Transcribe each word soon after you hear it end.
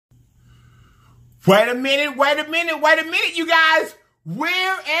Wait a minute, you guys. We're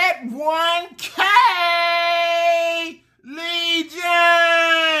at 1K Legion.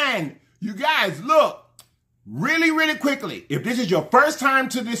 You guys, look, really quickly. If this is your first time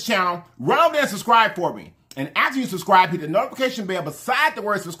to this channel, run over there and subscribe for me. And after you subscribe, hit the notification bell beside the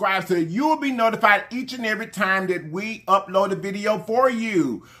word subscribe so that you will be notified each and every time that we upload a video for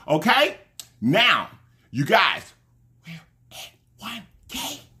you. Okay? Now, you guys, we're at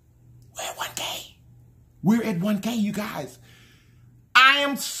 1K. We're at 1K. We're at 1K, you guys. I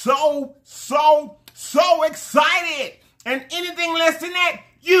am so excited. And anything less than that,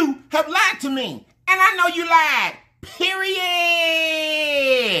 you have lied to me. And I know you lied. Period.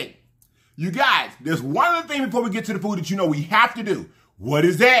 You guys, there's one other thing before we get to the food that you know we have to do. What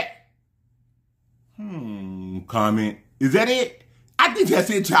is that? Comment. Is that it? I think that's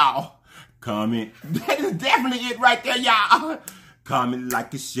it, y'all. Comment. That is definitely it right there, y'all. Comment,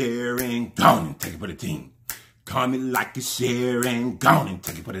 like, and share, and go on and take it for the team. Comment, like, and share, and go on and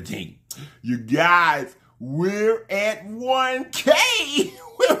take it for the team. You guys, we're at 1K.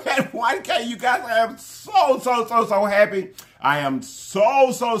 We're at 1K. You guys, I am so happy. I am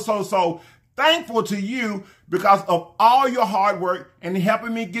so thankful to you because of all your hard work and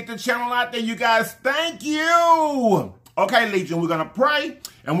helping me get the channel out there. You guys, thank you. Okay, Legion, we're going to pray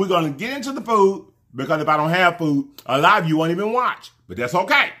and we're going to get into the food because if I don't have food, a lot of you won't even watch. But that's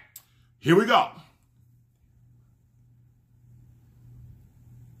okay. Here we go.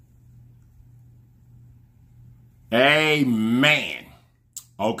 Amen.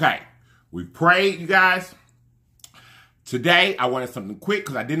 Okay, we prayed, you guys. Today, I wanted something quick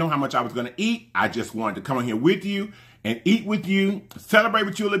because I didn't know how much I was going to eat. I just wanted to come in here with you and eat with you, celebrate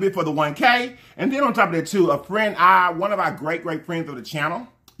with you a little bit for the 1K. And then on top of that, too, a friend, one of our great friends of the channel.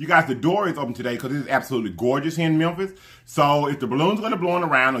 You guys, the door is open today because it is absolutely gorgeous here in Memphis. So if the balloons are going to blow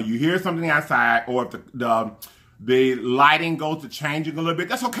around or you hear something outside or if the lighting goes to changing a little bit,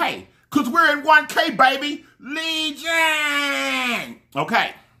 that's okay. Because we're in 1K, baby. Legion.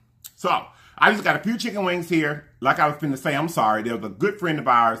 Okay. So I just got a few chicken wings here. Like I was finna say, I'm sorry. There was a good friend of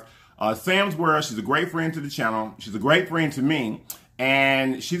ours, Sam's World. She's a great friend to the channel. She's a great friend to me.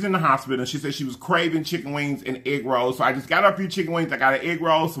 And she's in the hospital. And she said she was craving chicken wings and egg rolls. So I just got her a few chicken wings. I got an egg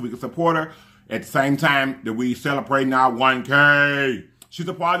roll so we can support her at the same time that we celebrate now 1K. She's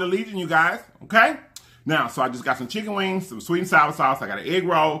a part of the Legion, you guys. Okay? Now, so I just got some chicken wings, some sweet and sour sauce. I got an egg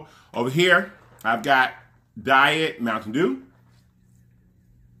roll. Over here, I've got Diet Mountain Dew.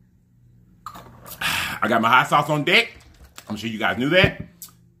 I got my hot sauce on deck. I'm sure you guys knew that.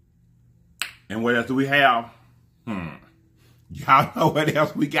 And what else do we have? Y'all know what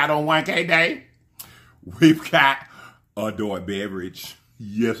else we got on 1K Day? We've got Adult Beverage.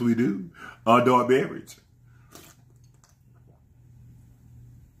 Yes, we do. Adult Beverage.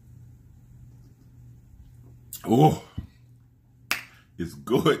 Oh, it's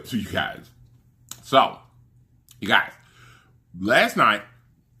good to you guys. So, you guys, last night,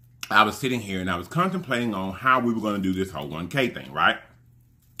 I was sitting here and I was contemplating on how we were going to do this whole 1K thing, right?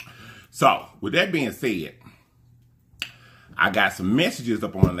 So, with that being said, I got some messages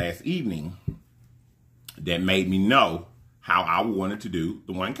up on last evening that made me know how I wanted to do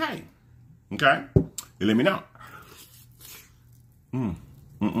the 1K. Okay? You let me know.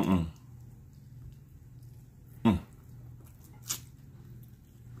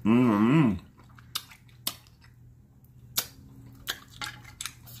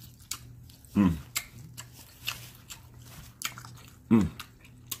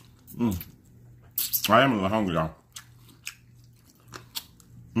 I am a little hungry though.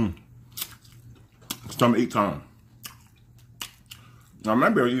 Stomach eat time. Now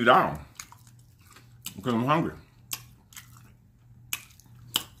maybe I'll eat it all because I'm hungry.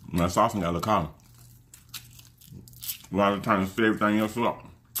 My sauce got a little cold. A lot of times to set everything else up.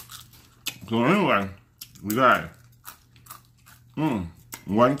 So anyway, we got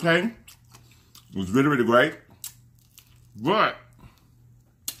 1K. It was really great. But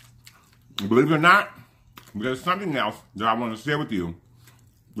believe it or not, there's something else that I want to share with you.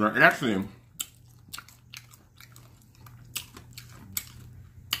 That actually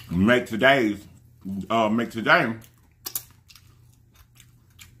make today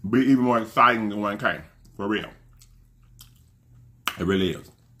be even more exciting than 1K. For real. It really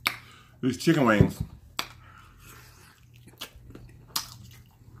is. These chicken wings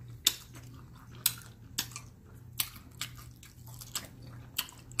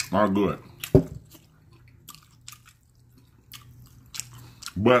are good.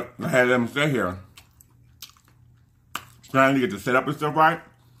 But I had them sit here trying to get the setup and stuff right.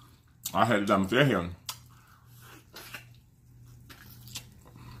 I had them sit here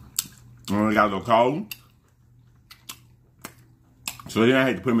And they got a little cold. So then I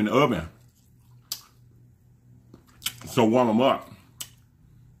had to put them in the oven. So warm them up.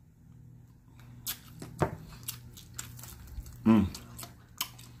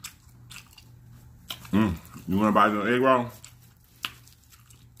 You want to buy the egg roll?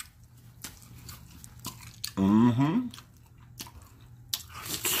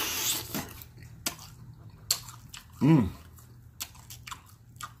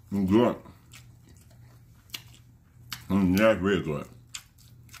 Good. That's really good.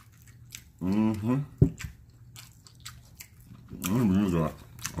 Really good.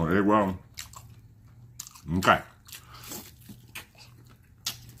 Oh, egg roll. Okay.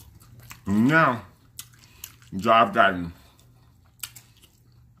 Now, I've gotten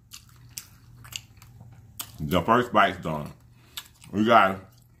the first bite's done. We got,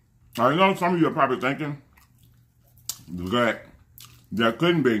 I know some of you are probably thinking that there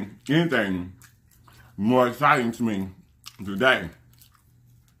couldn't be anything more exciting to me today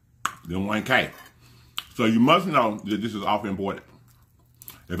than 1K. So you must know that this is awfully important.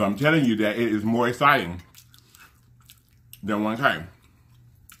 If I'm telling you that it is more exciting than 1K.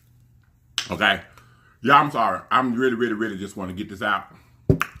 Okay? Yeah, I'm sorry. I'm really just want to get this out.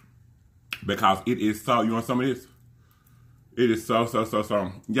 Because it is so, you want some of this? It is so.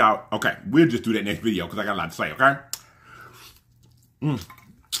 Y'all, okay, we'll just do that next video because I got a lot to say, okay?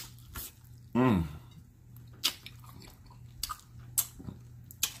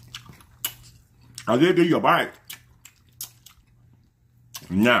 I did give you a bite.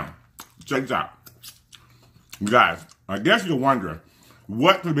 Now, check this out. Guys, I guess you're wondering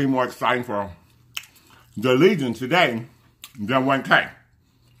what could be more exciting for the Legion today than 1K.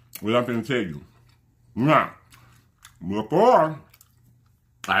 Well, I'm going to tell you. Now, before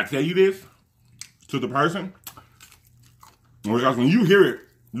I tell you this to the person, because when you hear it,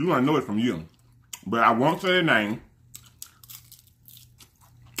 you're going to know it from you. But I won't say their name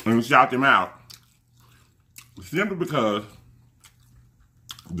and shout them out simply because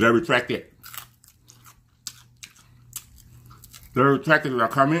they retracted. They retracted their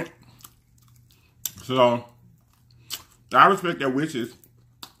comment. So, I respect their wishes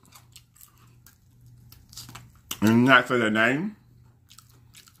and not say their name.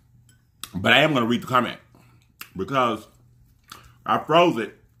 But I am going to read the comment because I froze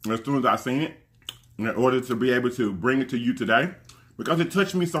it as soon as I seen it in order to be able to bring it to you today because it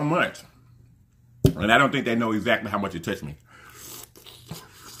touched me so much. And I don't think they know exactly how much it touched me.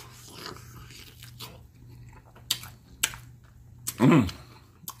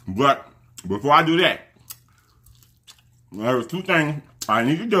 But before I do that, there's two things I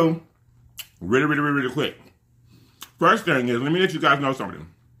need to do really quick. First thing is, let me let you guys know something.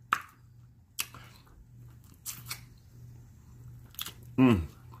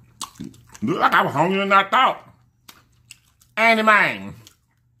 Look like I was hungrier than I thought. Andy man.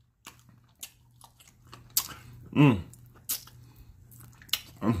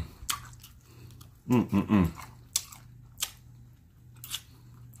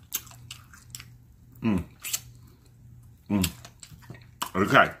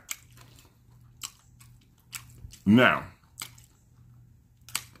 Okay. Now,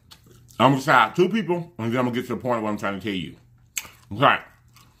 I'm gonna shout out two people, and then I'm gonna get to the point of what I'm trying to tell you. Okay.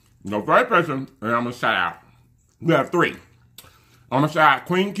 The first person that I'm gonna shout out, we have three. I'm gonna shout out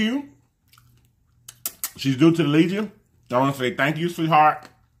Queen Q. She's due to the Legion. I want to say thank you, sweetheart,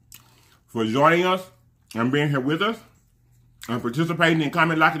 for joining us and being here with us and participating in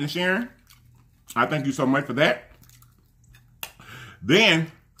comment, liking, and sharing. I thank you so much for that.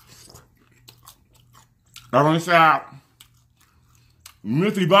 Then, I want to shout out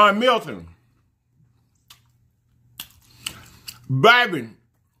Miss Yvonne Milton. Baby,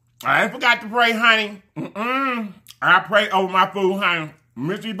 I ain't forgot to pray, honey. I pray over my food, honey.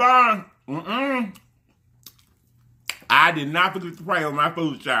 Miss Yvonne, I did not forget to pray over my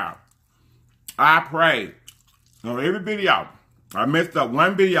food, child. I prayed on every video. I messed up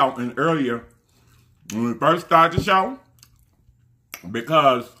one video in earlier when we first started the show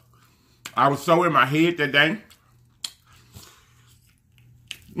because I was so in my head that day.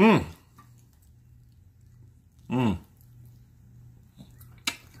 I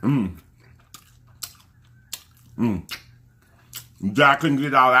couldn't get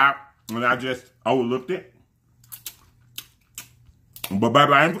it all out, and I just overlooked it. But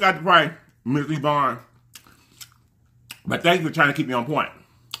baby, I ain't forgot to pray, Miss Yvonne. But thank you for trying to keep me on point.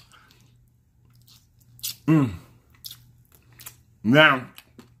 Now,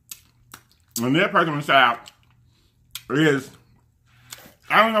 another person I'm going to shout out is,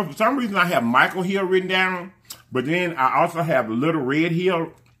 I don't know, for some reason I have Michael Hill written down, but then I also have Little Red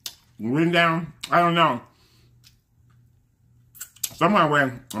Hill written down. I don't know. Somehow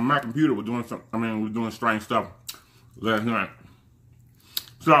when my computer was doing was doing strange stuff last night.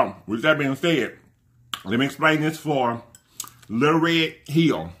 So, with that being said, let me explain this for Little Red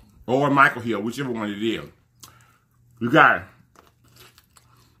Hill or Michael Hill, whichever one it is. You guys,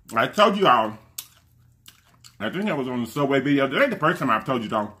 I told you all, I think I was on the Subway video. That ain't the first time I've told you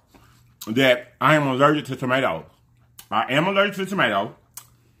though, that I am allergic to tomatoes. I am allergic to tomatoes.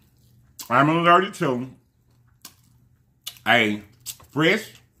 I'm allergic to a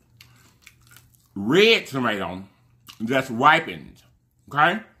fresh red tomato that's ripened.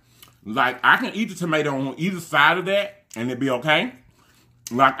 Okay? Like, I can eat the tomato on either side of that and it'd be okay.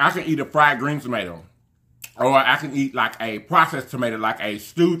 Like, I can eat a fried green tomato. Or I can eat like a processed tomato, like a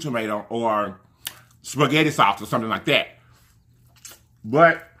stewed tomato or spaghetti sauce or something like that.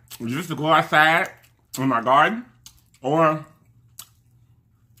 But just to go outside in my garden or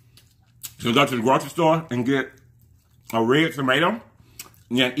to go to the grocery store and get a red tomato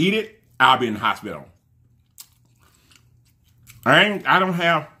and then eat it, I'll be in the hospital. I'm not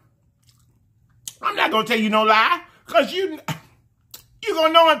gonna tell you no lie, cause you're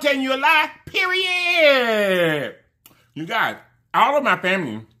gonna know I'm telling you a lie, period. You guys, all of my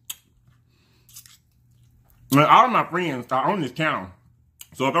family, and all of my friends are on this channel.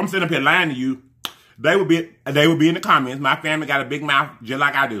 So if I'm sitting up here lying to you, they would be in the comments. My family got a big mouth just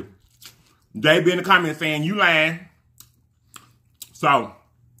like I do. They'd be in the comments saying you lying. So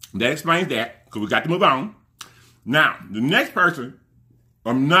that explains that, because we got to move on. Now, the next person,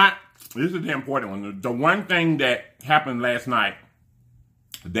 this is the important one. The one thing that happened last night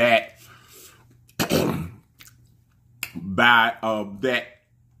that that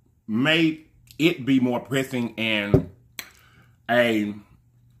made it be more pressing and a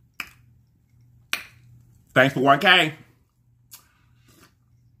thanks for 1K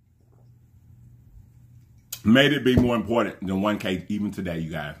made it be more important than 1K even today,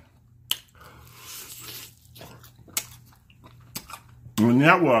 you guys. And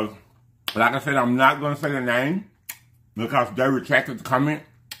that was, like I said, I'm not going to say the name because they retracted the comment.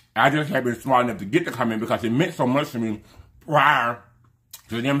 I just have been smart enough to get the comment because it meant so much to me prior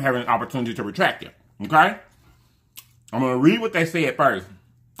to them having an opportunity to retract it. Okay? I'm going to read what they said first.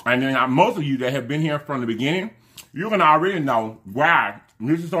 And then most of you that have been here from the beginning, you're going to already know why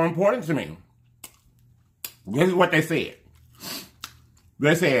this is so important to me. This is what they said.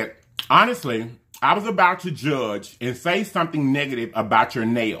 They said, honestly, I was about to judge and say something negative about your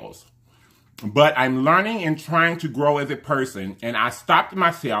nails. But I'm learning and trying to grow as a person, and I stopped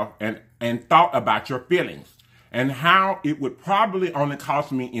myself and thought about your feelings and how it would probably only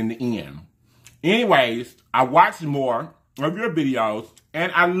cost me in the end. Anyways, I watched more of your videos,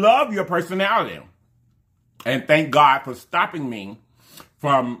 and I love your personality. And thank God for stopping me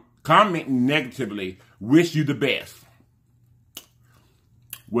from commenting negatively. Wish you the best.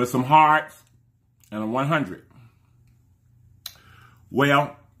 With some hearts and a 100.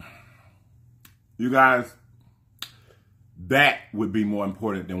 Well, you guys, that would be more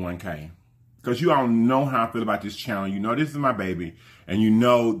important than 1K. Because you all know how I feel about this channel. You know this is my baby. And you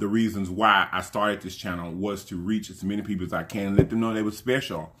know the reasons why I started this channel was to reach as many people as I can. Let them know they were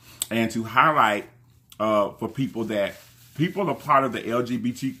special. And to highlight for people that people are part of the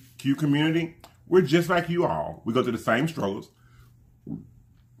LGBTQ community. We're just like you all. We go through the same struggles.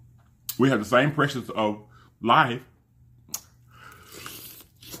 We have the same pressures of life.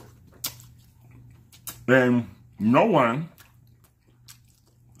 And no one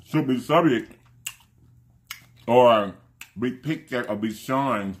should be subject or be picked at or be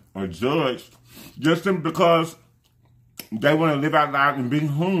shunned or judged just simply because they want to live out loud and be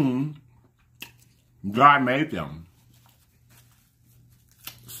whom God made them.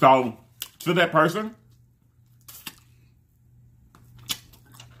 So, to that person,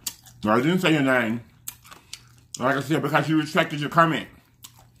 I didn't say your name, like I said, because you retracted your comment.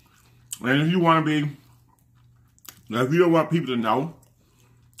 And if you want to be, if you don't want people to know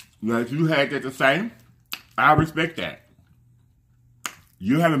that you had that to say, I respect that.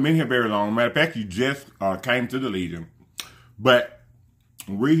 You haven't been here very long. Matter of fact, you just came to the Legion. But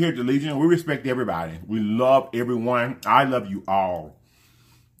we're here at the Legion. We respect everybody. We love everyone. I love you all.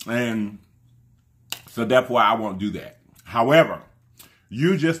 And so therefore, I won't do that. However,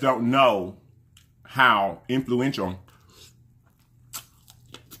 you just don't know how influential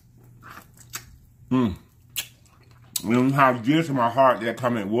and how dear to my heart that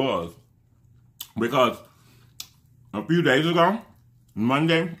comment was. Because a few days ago,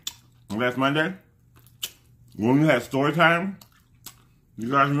 last Monday, when we had story time, you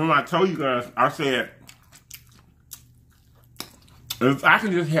guys remember I told you guys, I said, if I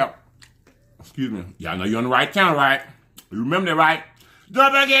can just help Excuse me. Y'all know you're on the right channel, right? You remember that, right?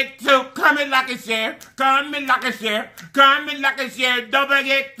 Don't forget to comment, like, and share. Comment, like, and share. Comment, like, and share. Don't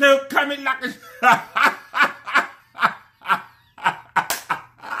forget to comment, like, and share.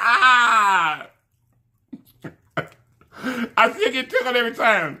 I still get tickled every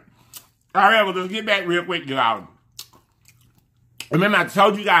time. All right, well, let's get back real quick, y'all. Remember, I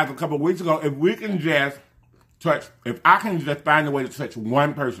told you guys a couple of weeks ago, if we can just touch, if I can just find a way to touch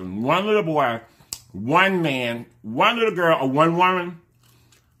one person, one little boy, one man, one little girl, or one woman,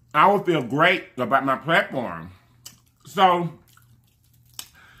 I would feel great about my platform. So,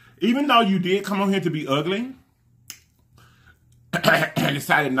 even though you did come on here to be ugly, and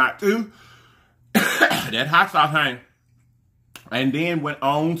decided not to, that hot sauce, honey, and then went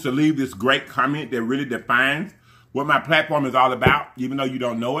on to leave this great comment that really defines what my platform is all about, even though you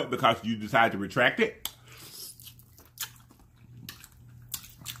don't know it because you decided to retract it.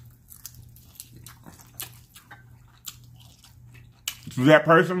 To that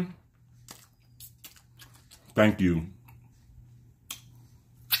person, thank you.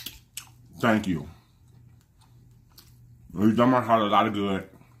 Thank you. You've done my heart a lot of good.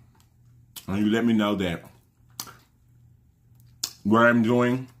 And you let me know that what I'm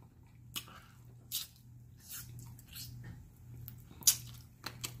doing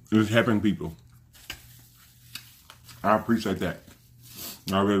is helping people. I appreciate that.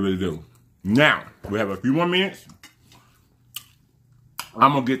 I really, really do. Now, we have a few more minutes.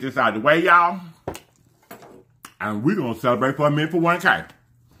 I'm going to get this out of the way, y'all. And we're going to celebrate for a minute for 1K.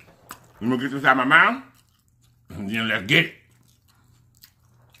 I'm going to get this out of my mouth. And then let's get it.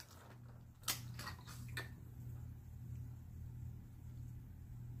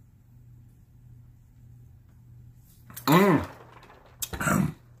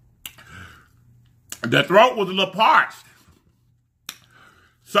 The throat was a little parched.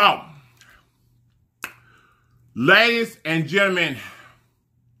 So, ladies and gentlemen,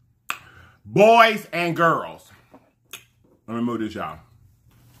 boys and girls. Let me move this, y'all.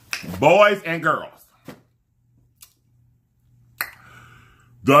 Boys and girls.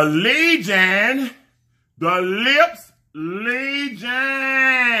 The Legion, the LLIPS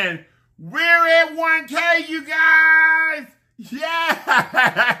Legion. We're at 1K, you guys.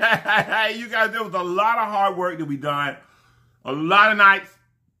 Yeah. You guys, there was a lot of hard work to be done. A lot of nights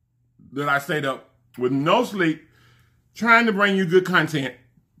that I stayed up with no sleep, trying to bring you good content,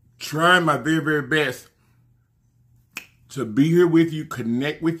 trying my very, very best to be here with you,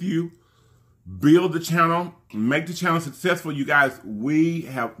 connect with you, build the channel, make the channel successful. You guys, we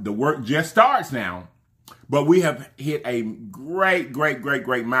have, the work just starts now, but we have hit a great, great, great,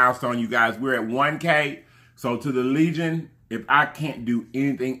 great milestone, you guys. We're at 1K. So to the Legion, if I can't do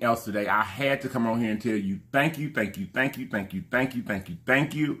anything else today, I had to come on here and tell you thank you, thank you, thank you, thank you, thank you, thank you,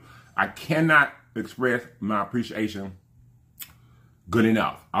 thank you. I cannot express my appreciation good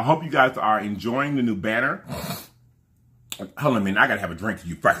enough. I hope you guys are enjoying the new banner. Hold on a minute, I gotta have a drink to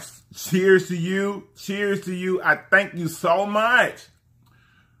you first. Cheers to you, cheers to you. I thank you so much.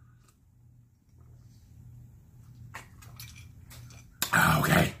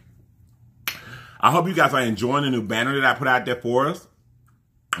 Okay. I hope you guys are enjoying the new banner that I put out there for us.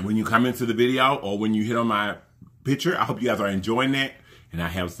 When you come into the video or when you hit on my picture, I hope you guys are enjoying that. And I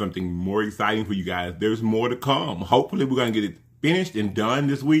have something more exciting for you guys. There's more to come. Hopefully we're going to get it finished and done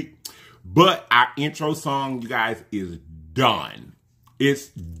this week. But our intro song, you guys, is done. It's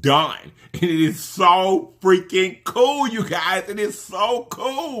done. And it is so freaking cool, you guys. It is so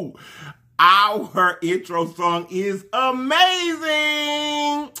cool. Our intro song is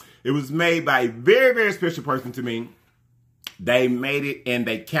amazing. It was made by a very, very special person to me. They made it and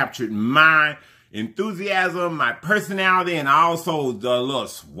they captured my enthusiasm, my personality, and also the little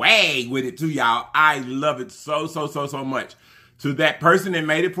swag with it too, y'all. I love it so, so, so, so much. To that person that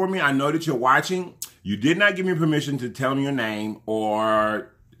made it for me, I know that you're watching. You did not give me permission to tell me your name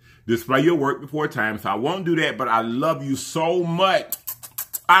or display your work before time, so I won't do that, but I love you so much.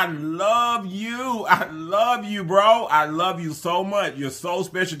 I love you. I love you, bro. I love you so much. You're so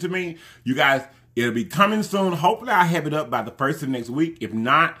special to me. You guys, it'll be coming soon. Hopefully, I'll have it up by the first of next week. If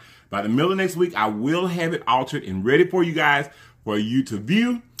not, by the middle of next week, I will have it altered and ready for you guys, for you to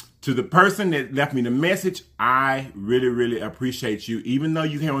view. To the person that left me the message, I really, really appreciate you. Even though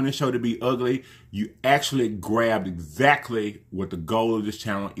you came on this show to be ugly, you actually grabbed exactly what the goal of this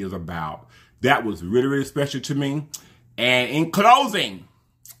channel is about. That was really, really special to me. And in closing,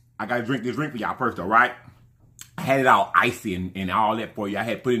 I got to drink this drink for y'all first, all right? I had it all icy and all that for you. I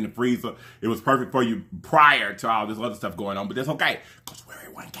had put it in the freezer. It was perfect for you prior to all this other stuff going on, but that's okay, because we're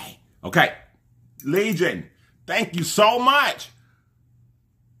at 1K. Okay, Legion, thank you so much.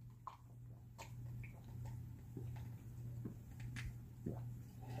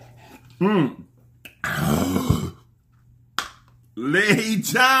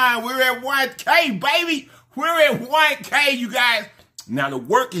 Legion, we're at 1K, baby. We're at 1K, you guys. Now the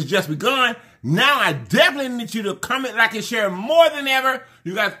work has just begun. Now I definitely need you to comment, like, and share more than ever.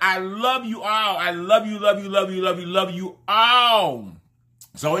 You guys, I love you all. I love you, love you, love you, love you, love you all.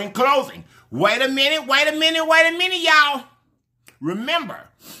 So in closing, wait a minute, y'all. Remember,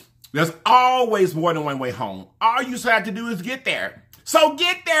 there's always more than one way home. All you have to do is get there. So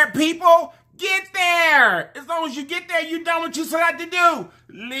get there, people. Get there. As long as you get there, you done what you set out to do.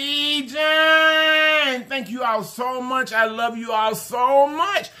 Legion. Thank you all so much. I love you all so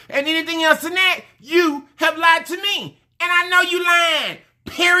much. And anything else than that, you have lied to me. And I know you lying.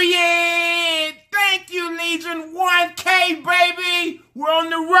 Period. Thank you, Legion. 1K, baby. We're on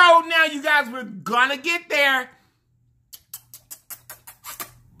the road now, you guys. We're gonna get there.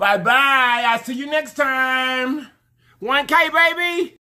 Bye-bye. I'll see you next time. 1K, baby.